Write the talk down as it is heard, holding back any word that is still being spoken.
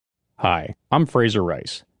Hi, I'm Fraser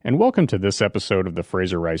Rice, and welcome to this episode of the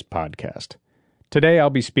Fraser Rice Podcast. Today I'll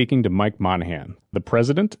be speaking to Mike Monahan, the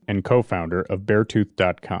president and co-founder of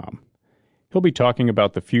Beartooth.com. He'll be talking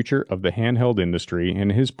about the future of the handheld industry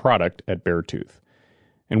and his product at Beartooth.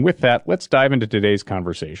 And with that, let's dive into today's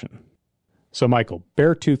conversation. So Michael,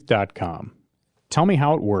 Beartooth.com. Tell me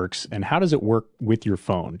how it works, and how does it work with your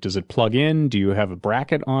phone? Does it plug in? Do you have a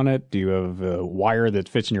bracket on it? Do you have a wire that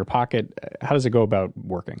fits in your pocket? How does it go about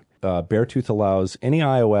working? Beartooth allows any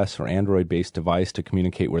iOS or Android-based device to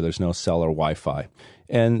communicate where there's no cell or Wi-Fi.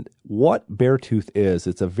 And what Beartooth is,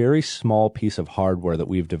 it's a very small piece of hardware that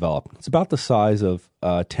we've developed. It's about the size of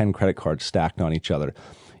 10 credit cards stacked on each other.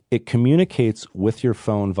 It communicates with your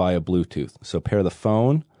phone via Bluetooth. So pair the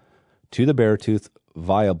phone to the Beartooth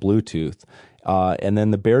via Bluetooth. And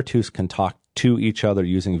then the Beartooths can talk to each other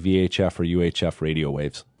using VHF or UHF radio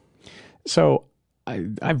waves. So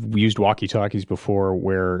I've used walkie-talkies before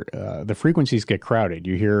where the frequencies get crowded.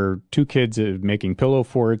 You hear two kids making pillow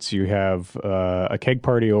forts. You have a keg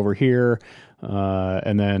party over here,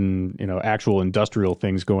 and then actual industrial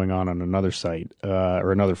things going on another site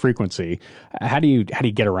or another frequency. How do you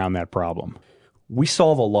get around that problem? We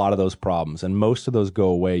solve a lot of those problems, and most of those go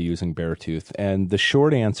away using Beartooth. And the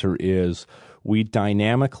short answer is we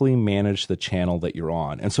dynamically manage the channel that you're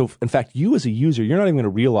on. And so, in fact, you as a user, you're not even going to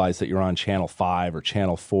realize that you're on channel 5 or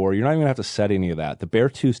channel 4. You're not even going to have to set any of that. The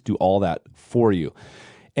Beartooths do all that for you.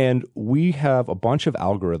 And we have a bunch of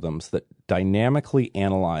algorithms that dynamically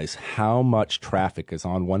analyze how much traffic is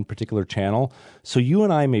on one particular channel. So you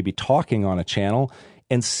and I may be talking on a channel,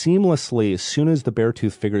 and seamlessly, as soon as the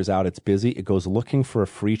Beartooth figures out it's busy, it goes looking for a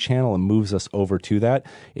free channel and moves us over to that.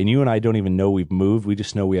 And you and I don't even know we've moved. We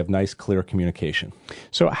just know we have nice, clear communication.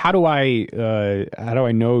 So how do I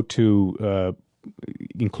know to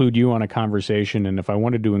include you on a conversation? And if I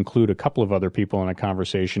wanted to include a couple of other people in a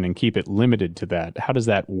conversation and keep it limited to that, how does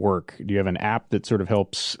that work? Do you have an app that sort of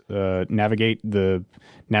helps navigate the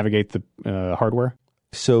hardware?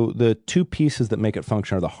 So the two pieces that make it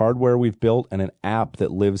function are the hardware we've built and an app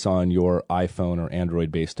that lives on your iPhone or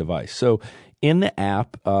Android-based device. So in the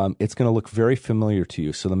app, it's going to look very familiar to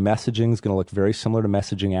you. So the messaging is going to look very similar to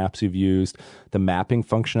messaging apps you've used. The mapping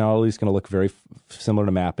functionality is going to look very similar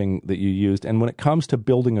to mapping that you used. And when it comes to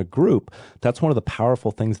building a group, that's one of the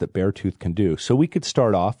powerful things that Beartooth can do. So we could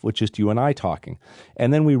start off with just you and I talking.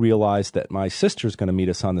 And then we realize that my sister's going to meet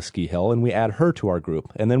us on the ski hill, and we add her to our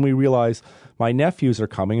group. And then we realize my nephews are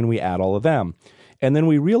coming, and we add all of them. And then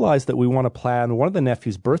we realize that we want to plan one of the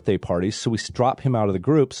nephew's birthday parties, so we drop him out of the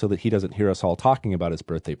group so that he doesn't hear us all talking about his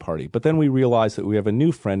birthday party. But then we realize that we have a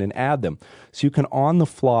new friend and add them. So you can, on the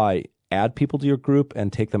fly, add people to your group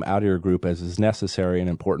and take them out of your group as is necessary and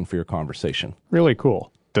important for your conversation. Really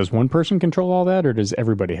cool. Does one person control all that, or does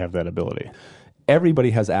everybody have that ability?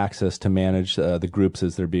 Everybody has access to manage the groups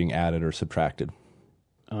as they're being added or subtracted.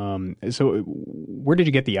 So where did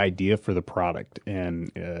you get the idea for the product, and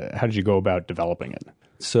how did you go about developing it?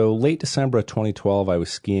 So late December of 2012, I was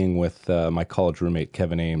skiing with my college roommate,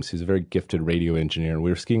 Kevin Ames. He's a very gifted radio engineer.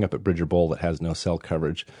 We were skiing up at Bridger Bowl that has no cell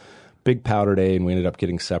coverage. Big powder day, and we ended up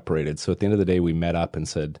getting separated. So at the end of the day, we met up and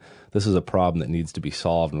said, this is a problem that needs to be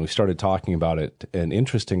solved. And we started talking about it. And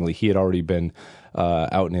interestingly, he had already been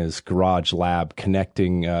out in his garage lab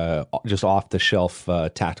connecting just off-the-shelf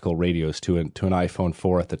tactical radios to an iPhone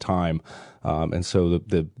 4 at the time. And so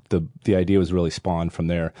the idea was really spawned from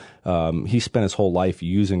there. He spent his whole life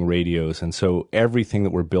using radios. And so everything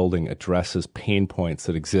that we're building addresses pain points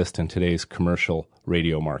that exist in today's commercial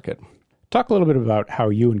radio market. Talk a little bit about how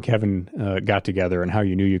you and Kevin got together and how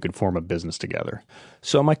you knew you could form a business together.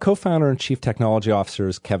 So my co-founder and chief technology officer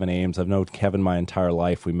is Kevin Ames. I've known Kevin my entire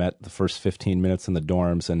life. We met the first 15 minutes in the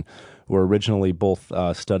dorms, and were originally both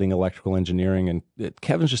studying electrical engineering. And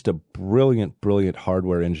Kevin's just a brilliant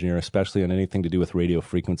hardware engineer, especially on anything to do with radio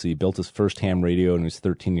frequency. He built his first ham radio when he was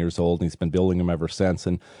 13 years old, and he's been building them ever since.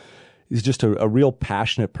 And he's just a real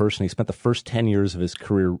passionate person. He spent the first 10 years of his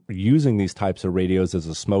career using these types of radios as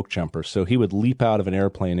a smoke jumper. So he would leap out of an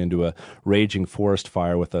airplane into a raging forest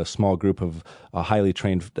fire with a small group of highly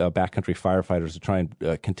trained backcountry firefighters to try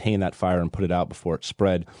and contain that fire and put it out before it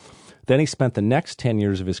spread. Then he spent the next 10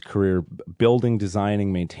 years of his career building,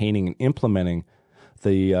 designing, maintaining, and implementing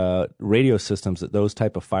the radio systems that those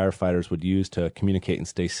type of firefighters would use to communicate and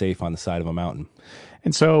stay safe on the side of a mountain.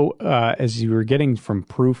 And so as you were getting from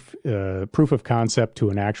proof of concept to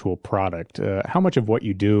an actual product, how much of what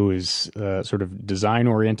you do is sort of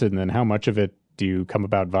design-oriented, and then how much of it do you come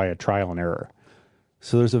about via trial and error?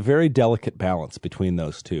 So there's a very delicate balance between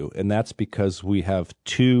those two, and that's because we have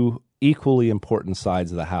two equally important sides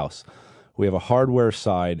of the house. We have a hardware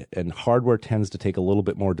side, and hardware tends to take a little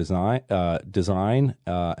bit more design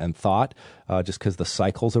and thought, just because the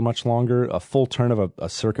cycles are much longer. A full turn of a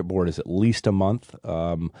circuit board is at least a month.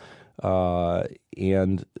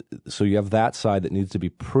 And so you have that side that needs to be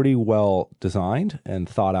pretty well designed and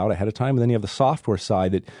thought out ahead of time. And then you have the software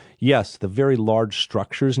side that, yes, the very large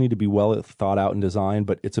structures need to be well thought out and designed,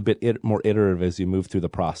 but it's a bit more iterative as you move through the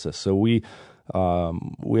process. So we try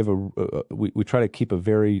to keep a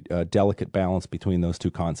very delicate balance between those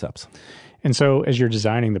two concepts. And so as you're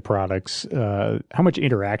designing the products, how much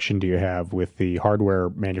interaction do you have with the hardware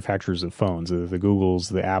manufacturers of phones, the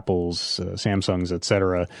Googles, the Apples, Samsungs, et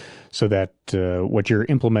cetera, so that what you're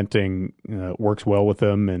implementing works well with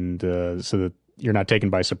them and so that you're not taken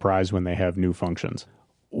by surprise when they have new functions?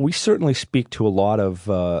 We certainly speak to a lot of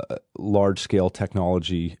large-scale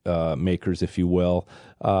technology makers, if you will.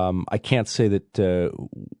 I can't say that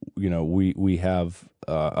we have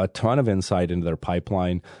a ton of insight into their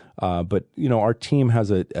pipeline, but our team has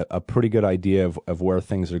a pretty good idea of where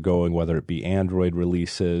things are going, whether it be Android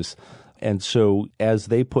releases. And so as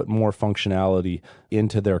they put more functionality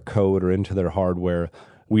into their code or into their hardware,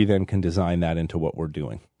 we then can design that into what we're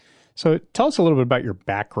doing. So tell us a little bit about your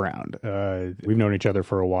background. We've known each other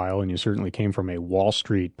for a while, and you certainly came from a Wall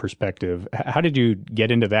Street perspective. How did you get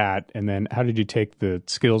into that, and then how did you take the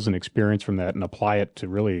skills and experience from that and apply it to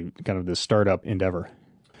really kind of this startup endeavor?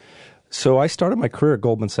 So I started my career at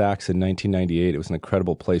Goldman Sachs in 1998. It was an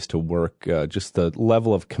incredible place to work. Just the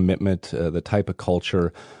level of commitment, the type of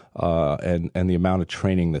culture, and the amount of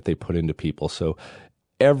training that they put into people. So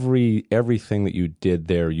everything that you did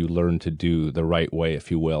there, you learned to do the right way,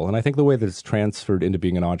 if you will. And I think the way that it's transferred into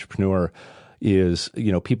being an entrepreneur is,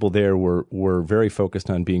 people there were very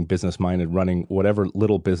focused on being business-minded, running whatever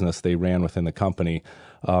little business they ran within the company,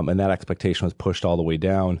 and that expectation was pushed all the way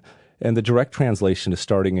down. And the direct translation to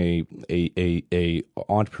starting a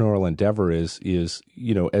entrepreneurial endeavor is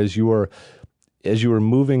as you are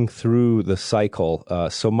moving through the cycle,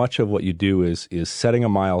 so much of what you do is setting a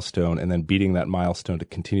milestone and then beating that milestone to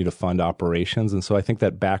continue to fund operations. And so I think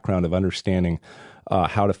that background of understanding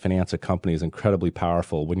how to finance a company is incredibly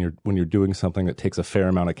powerful when you're doing something that takes a fair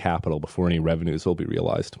amount of capital before any revenues will be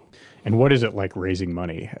realized. And what is it like raising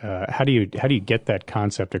money? How do you get that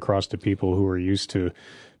concept across to people who are used to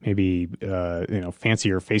maybe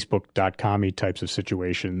fancier Facebook.com-y types of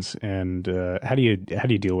situations? And how do you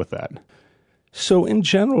deal with that? So in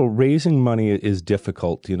general, raising money is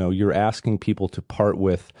difficult. You're asking people to part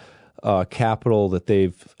with capital that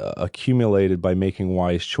they've accumulated by making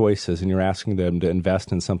wise choices, and you're asking them to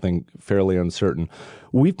invest in something fairly uncertain.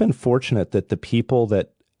 We've been fortunate that the people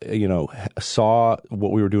that saw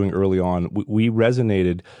what we were doing early on, we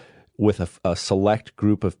resonated with a select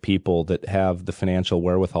group of people that have the financial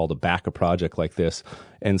wherewithal to back a project like this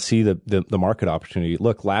and see the market opportunity.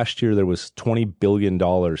 Look, last year there was $20 billion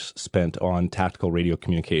spent on tactical radio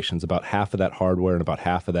communications, about half of that hardware and about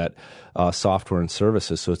half of that software and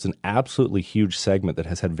services. So it's an absolutely huge segment that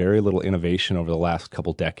has had very little innovation over the last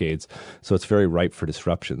couple decades. So it's very ripe for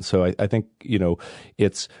disruption. So I think,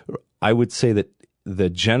 I would say that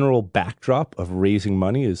the general backdrop of raising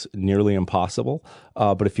money is nearly impossible.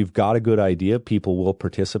 But if you've got a good idea, people will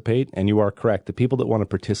participate. And you are correct. The people that want to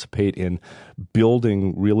participate in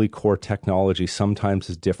building really core technology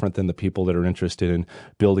sometimes is different than the people that are interested in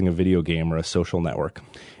building a video game or a social network.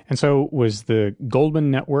 And so was the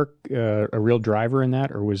Goldman network a real driver in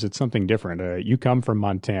that, or was it something different? You come from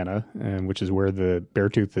Montana, which is where the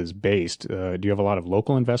Beartooth is based. Do you have a lot of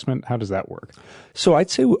local investment? How does that work? So I'd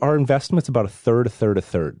say our investment's about a third.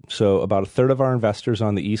 So about a third of our investors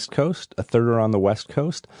on the East Coast, a third are on the West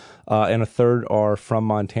Coast, and a third are from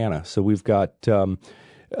Montana. So we've got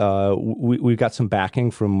we've got some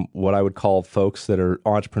backing from what I would call folks that are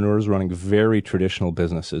entrepreneurs running very traditional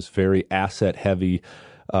businesses, very asset heavy,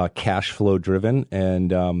 cash flow driven,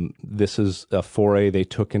 and this is a foray they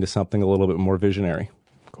took into something a little bit more visionary.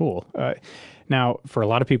 Cool. Now, for a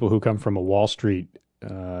lot of people who come from a Wall Street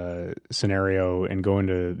scenario and go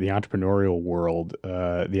into the entrepreneurial world,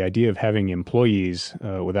 the idea of having employees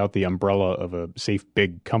without the umbrella of a safe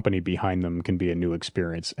big company behind them can be a new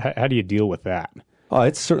experience. How do you deal with that?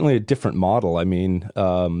 It's certainly a different model. I mean,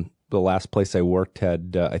 the last place I worked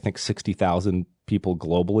had, I think, 60,000 people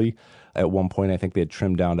globally. At one point, I think they had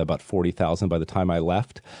trimmed down to about 40,000 by the time I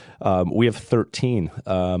left. We have 13.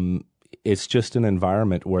 It's just an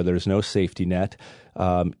environment where there's no safety net.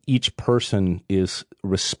 Each person is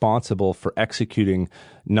responsible for executing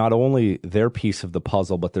not only their piece of the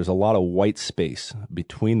puzzle, but there's a lot of white space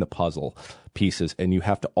between the puzzle pieces, and you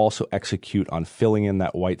have to also execute on filling in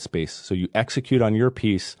that white space. So you execute on your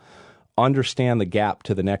piece understand the gap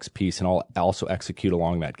to the next piece, and I'll also execute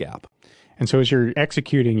along that gap. And so as you're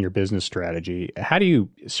executing your business strategy, how do you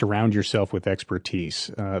surround yourself with expertise?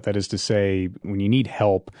 That is to say, when you need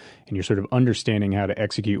help and you're sort of understanding how to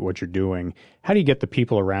execute what you're doing, how do you get the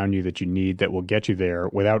people around you that you need that will get you there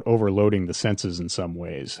without overloading the senses in some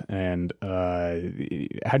ways? And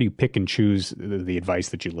how do you pick and choose the advice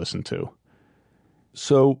that you listen to?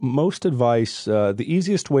 So most advice, the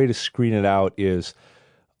easiest way to screen it out is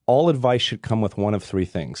all advice should come with one of three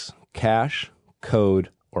things: cash, code,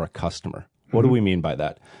 or a customer. What do we mean by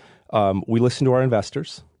that? We listen to our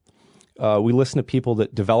investors. We listen to people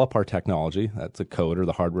that develop our technology. That's the code or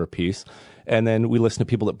the hardware piece. And then we listen to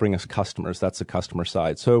people that bring us customers. That's the customer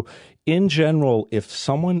side. So in general, if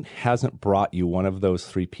someone hasn't brought you one of those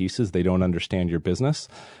three pieces, they don't understand your business.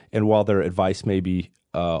 And while their advice may be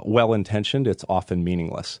well-intentioned, it's often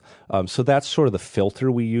meaningless. So that's sort of the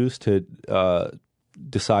filter we use to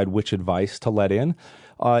decide which advice to let in.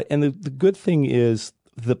 And the good thing is,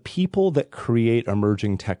 the people that create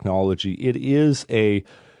emerging technology, it is a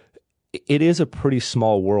pretty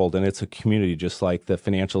small world, and it's a community just like the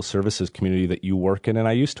financial services community that you work in and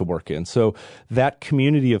I used to work in. So that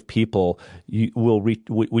community of people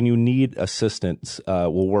when you need assistance,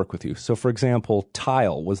 will work with you. So for example,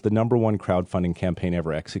 Tile was the #1 crowdfunding campaign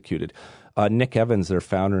ever executed. Nick Evans, their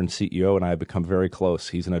founder and CEO, and I have become very close.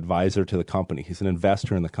 He's an advisor to the company. He's an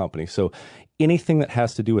investor in the company. So anything that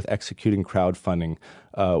has to do with executing crowdfunding,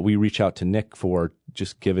 we reach out to Nick for,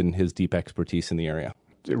 just given his deep expertise in the area.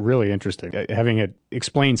 Really interesting. Having it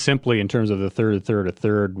explained simply in terms of the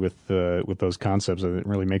third with those concepts, it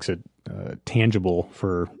really makes it tangible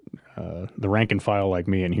for the rank and file like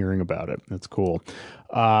me and hearing about it. That's cool.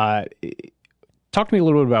 Talk to me a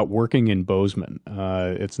little bit about working in Bozeman.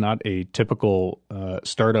 It's not a typical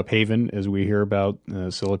startup haven as we hear about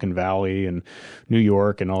Silicon Valley and New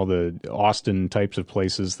York and all the Austin types of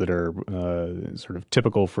places that are sort of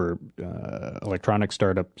typical for electronic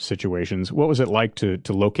startup situations. What was it like to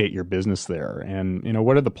locate your business there? And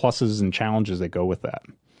what are the pluses and challenges that go with that?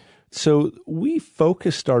 So we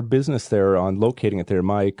focused our business there on locating it there.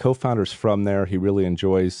 My co-founder's from there. He really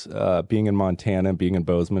enjoys being in Montana and being in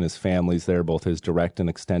Bozeman. His family's there, both his direct and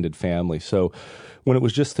extended family. So when it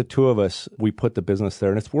was just the two of us, we put the business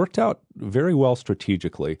there, and it's worked out very well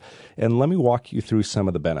strategically. And let me walk you through some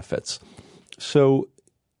of the benefits. So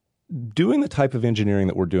doing the type of engineering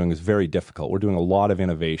that we're doing is very difficult. We're doing a lot of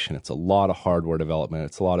innovation. It's a lot of hardware development.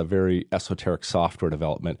 It's a lot of very esoteric software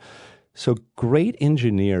development. So great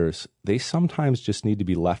engineers, they sometimes just need to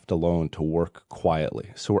be left alone to work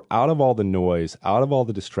quietly. So we're out of all the noise, out of all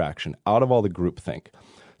the distraction, out of all the groupthink.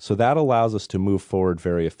 So that allows us to move forward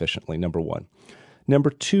very efficiently, number one. Number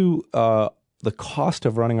two, the cost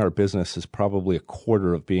of running our business is probably a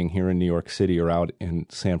quarter of being here in New York City or out in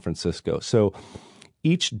San Francisco. So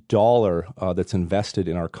each dollar that's invested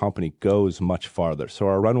in our company goes much farther. So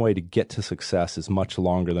our runway to get to success is much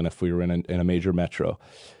longer than if we were in a major metro.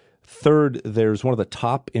 Third, there's one of the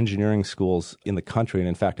top engineering schools in the country, and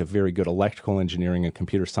in fact, a very good electrical engineering and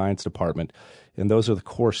computer science department. And those are the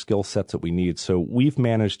core skill sets that we need. So we've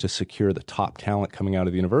managed to secure the top talent coming out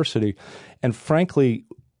of the university. And frankly,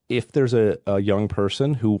 if there's a young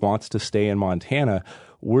person who wants to stay in Montana,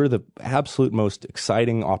 we're the absolute most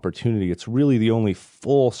exciting opportunity. It's really the only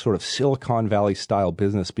full sort of Silicon Valley style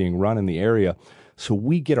business being run in the area. So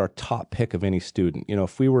we get our top pick of any student.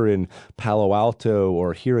 If we were in Palo Alto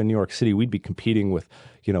or here in New York City, we'd be competing with,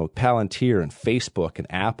 Palantir and Facebook and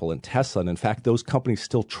Apple and Tesla. And in fact, those companies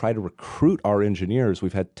still try to recruit our engineers.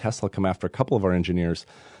 We've had Tesla come after a couple of our engineers.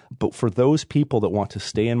 But for those people that want to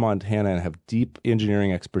stay in Montana and have deep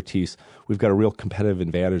engineering expertise, we've got a real competitive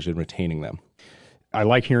advantage in retaining them. I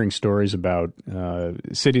like hearing stories about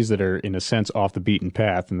cities that are, in a sense, off the beaten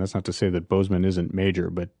path, and that's not to say that Bozeman isn't major,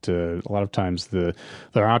 but a lot of times their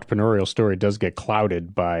entrepreneurial story does get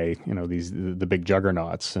clouded by the big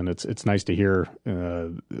juggernauts, and it's nice to hear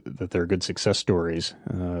that there are good success stories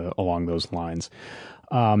along those lines.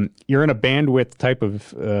 You're in a bandwidth type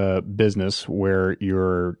of business where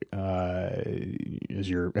you're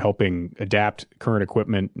helping adapt current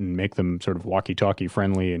equipment and make them sort of walkie-talkie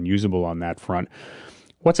friendly and usable on that front.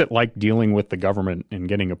 What's it like dealing with the government and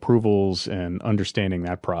getting approvals and understanding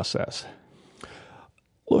that process?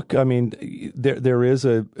 Look, I mean, there is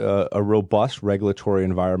a robust regulatory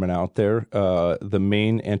environment out there. The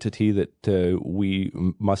main entity that we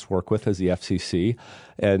must work with is the FCC.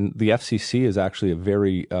 And the FCC is actually a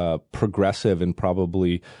very progressive and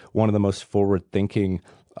probably one of the most forward-thinking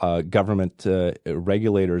government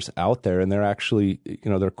regulators out there. And they're actually,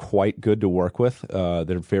 they're quite good to work with.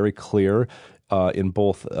 They're very clear in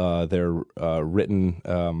both their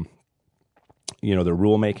written their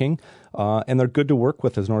rulemaking, and they're good to work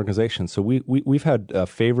with as an organization. So we've had a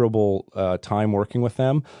favorable time working with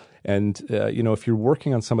them. And, if you're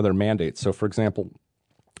working on some of their mandates, so for example,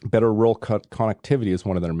 better rural connectivity is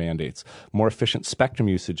one of their mandates. More efficient spectrum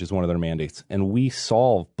usage is one of their mandates. And we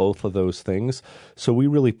solve both of those things. So we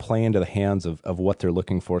really play into the hands of what they're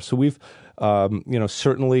looking for. So we've,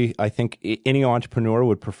 certainly I think any entrepreneur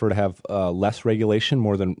would prefer to have less regulation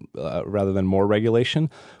rather than more regulation.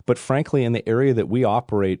 But frankly, in the area that we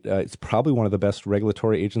operate, it's probably one of the best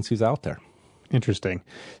regulatory agencies out there. Interesting.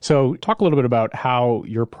 So talk a little bit about how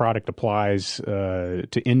your product applies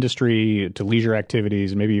to industry, to leisure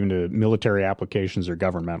activities, maybe even to military applications or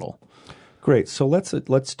governmental. Great. So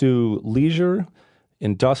let's do leisure,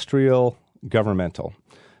 industrial, governmental.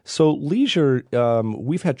 So leisure,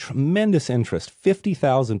 we've had tremendous interest.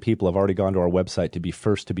 50,000 people have already gone to our website to be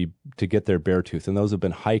first to get their Beartooth, and those have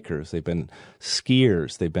been hikers, they've been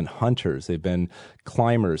skiers, they've been hunters, they've been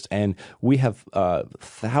climbers, and we have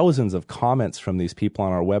thousands of comments from these people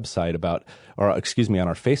on our website on our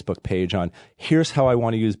Facebook page on here's how I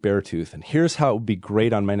want to use Beartooth, and here's how it would be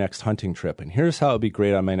great on my next hunting trip, and here's how it would be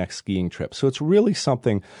great on my next skiing trip. So it's really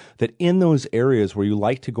something that in those areas where you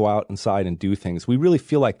like to go out inside and do things, we really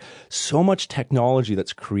feel like so much technology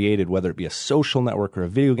that's created, whether it be a social network or a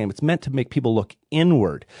video game, it's meant to make people look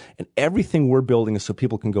inward. And everything we're building is so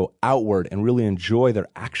people can go outward and really enjoy their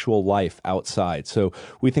actual life outside. So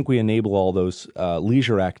we think we enable all those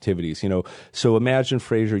leisure activities. So imagine,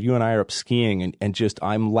 Fraser, you and I are up skiing and just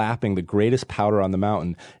I'm lapping the greatest powder on the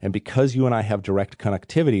mountain. And because you and I have direct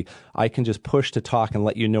connectivity, I can just push to talk and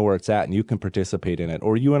let you know where it's at and you can participate in it.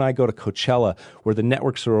 Or you and I go to Coachella where the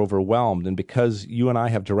networks are overwhelmed. And because you and I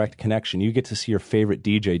have direct connection, you get to see your favorite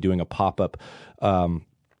DJ doing a pop-up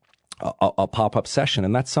a pop-up session,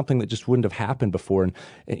 and that's something that just wouldn't have happened before. And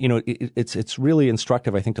it's really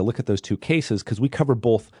instructive, I think, to look at those two cases because we cover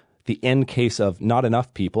both the end case of not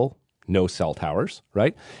enough people, no cell towers,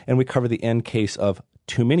 right? And we cover the end case of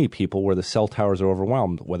too many people where the cell towers are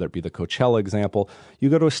overwhelmed, whether it be the Coachella example. You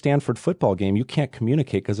go to a Stanford football game, you can't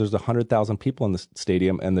communicate because there's 100,000 people in the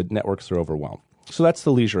stadium and the networks are overwhelmed. So that's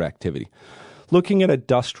the leisure activity. Looking at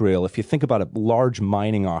industrial, if you think about a large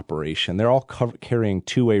mining operation, they're all carrying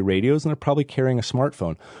two-way radios and they're probably carrying a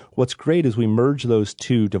smartphone. What's great is we merge those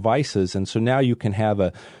two devices, and so now you can have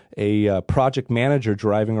a project manager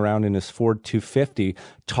driving around in his Ford 250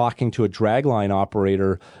 talking to a dragline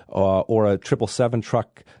operator or a 777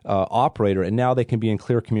 truck operator, and now they can be in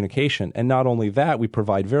clear communication. And not only that, we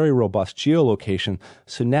provide very robust geolocation,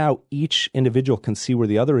 so now each individual can see where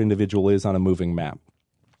the other individual is on a moving map.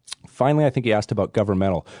 Finally, I think you asked about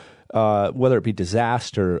governmental, whether it be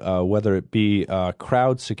disaster, whether it be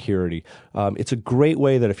crowd security. It's a great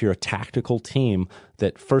way that if you're a tactical team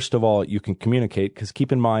that, first of all, you can communicate, because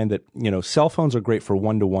keep in mind that, cell phones are great for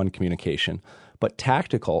one-to-one communication. But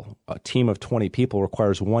tactical, a team of 20 people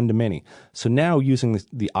requires one-to-many. So now using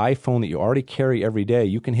the iPhone that you already carry every day,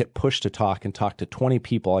 you can hit push to talk and talk to 20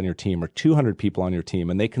 people on your team or 200 people on your team,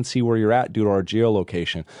 and they can see where you're at due to our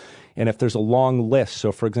geolocation. And if there's a long list,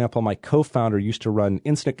 so for example, my co-founder used to run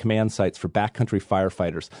incident command sites for backcountry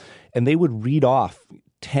firefighters, and they would read off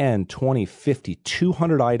 10, 20, 50,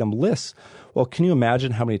 200 item lists. Well, can you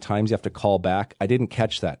imagine how many times you have to call back? I didn't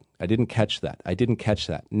catch that. I didn't catch that. I didn't catch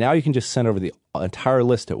that. Now you can just send over the entire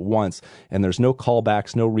list at once, and there's no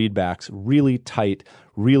callbacks, no readbacks, really tight,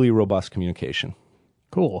 really robust communication.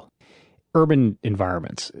 Cool. Urban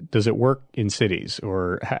environments, does it work in cities,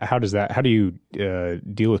 or how do you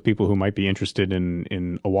deal with people who might be interested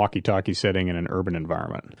in a walkie-talkie setting in an urban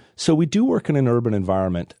environment? So we do work in an urban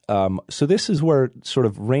environment. So this is where sort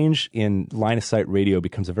of range in line-of-sight radio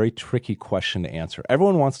becomes a very tricky question to answer.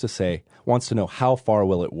 Everyone wants to know how far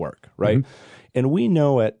will it work, right? Mm-hmm. And we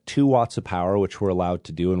know at 2 watts of power, which we're allowed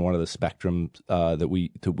to do in one of the spectrums that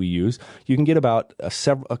we use, you can get about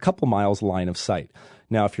a couple miles line of sight.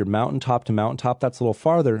 Now, if you're mountaintop to mountaintop, that's a little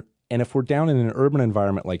farther. And if we're down in an urban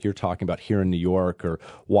environment like you're talking about here in New York or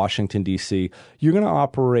Washington, D.C., you're going to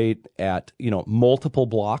operate at, multiple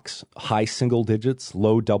blocks, high single digits,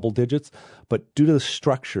 low double digits. But due to the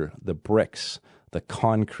structure, the bricks, the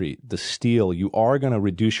concrete, the steel, you are going to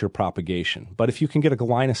reduce your propagation. But if you can get a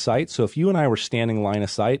line of sight, so if you and I were standing line of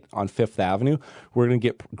sight on Fifth Avenue, we're going to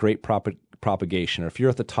get great propagation. Or if you're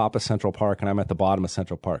at the top of Central Park and I'm at the bottom of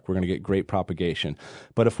Central Park, we're going to get great propagation.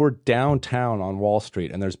 But if we're downtown on Wall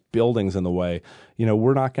Street and there's buildings in the way,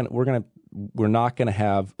 we're going to we're not going to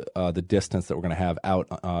have the distance that we're going to have out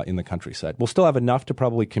in the countryside. We'll still have enough to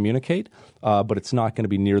probably communicate, but it's not going to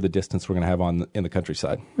be near the distance we're going to have in the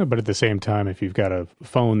countryside. But at the same time, if you've got a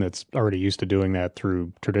phone that's already used to doing that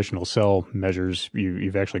through traditional cell measures,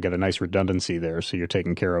 you've actually got a nice redundancy there, so you're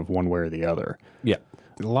taking care of one way or the other. Yeah.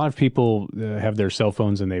 A lot of people have their cell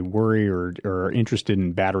phones and they worry or are interested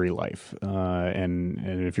in battery life. And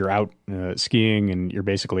if you're out skiing and you're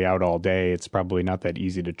basically out all day, it's probably not that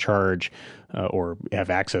easy to charge or have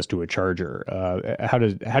access to a charger. How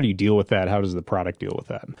do you deal with that? How does the product deal with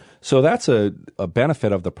that? So that's a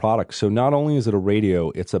benefit of the product. So not only is it a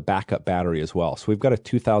radio, it's a backup battery as well. So we've got a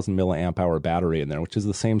 2,000 milliamp hour battery in there, which is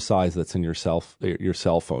the same size that's in your cell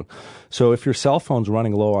phone. So if your cell phone's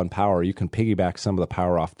running low on power, you can piggyback some of the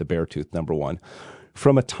power off the Beartooth, number one.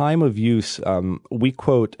 From a time of use, we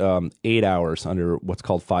quote 8 hours under what's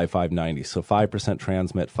called 5590. So 5%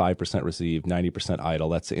 transmit, 5% receive, 90% idle.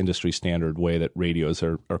 That's the industry standard way that radios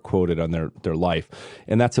are quoted on their life.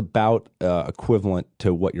 And that's about equivalent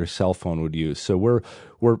to what your cell phone would use. So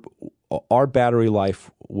our battery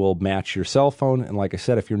life will match your cell phone. And like I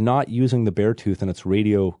said, if you're not using the Beartooth and its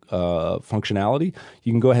radio functionality,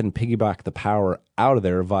 you can go ahead and piggyback the power out of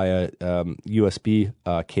there via USB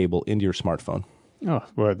cable into your smartphone. Oh,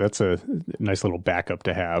 well, that's a nice little backup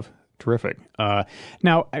to have. Terrific.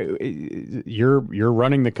 Now, you're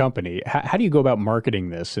running the company. How do you go about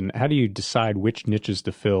marketing this, and how do you decide which niches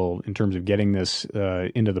to fill in terms of getting this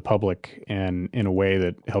into the public and in a way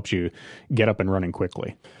that helps you get up and running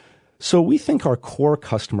quickly? So we think our core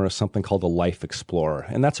customer is something called a life explorer,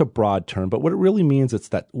 and that's a broad term, but what it really means is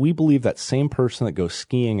that we believe that same person that goes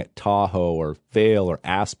skiing at Tahoe or Vail or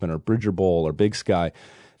Aspen or Bridger Bowl or Big Sky,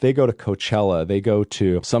 they go to Coachella, they go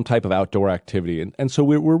to some type of outdoor activity. And so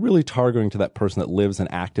we're really targeting to that person that lives an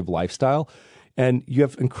active lifestyle. And you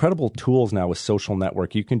have incredible tools now with social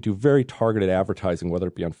network. You can do very targeted advertising, whether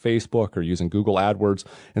it be on Facebook or using Google AdWords.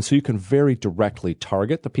 And so you can very directly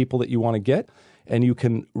target the people that you want to get, and you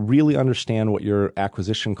can really understand what your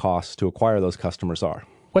acquisition costs to acquire those customers are.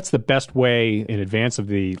 What's the best way, in advance of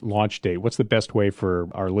the launch date, what's the best way for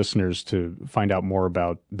our listeners to find out more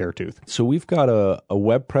about Beartooth? So we've got a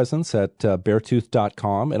web presence at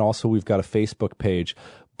beartooth.com, and also we've got a Facebook page.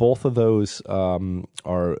 Both of those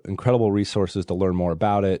are incredible resources to learn more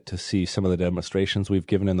about it, to see some of the demonstrations we've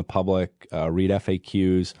given in the public, read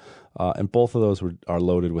FAQs, and both of those are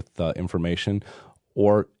loaded with information.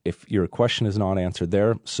 Or if your question is not answered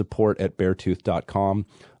there, support@beartooth.com,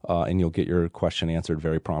 and you'll get your question answered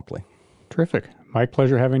very promptly. Terrific. My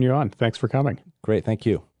pleasure having you on. Thanks for coming. Great. Thank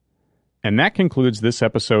you. And that concludes this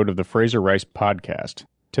episode of the Fraser Rice Podcast.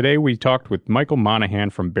 Today we talked with Michael Monahan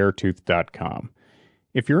from beartooth.com.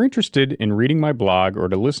 If you're interested in reading my blog or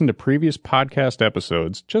to listen to previous podcast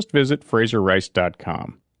episodes, just visit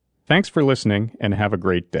fraserrice.com. Thanks for listening and have a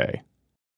great day.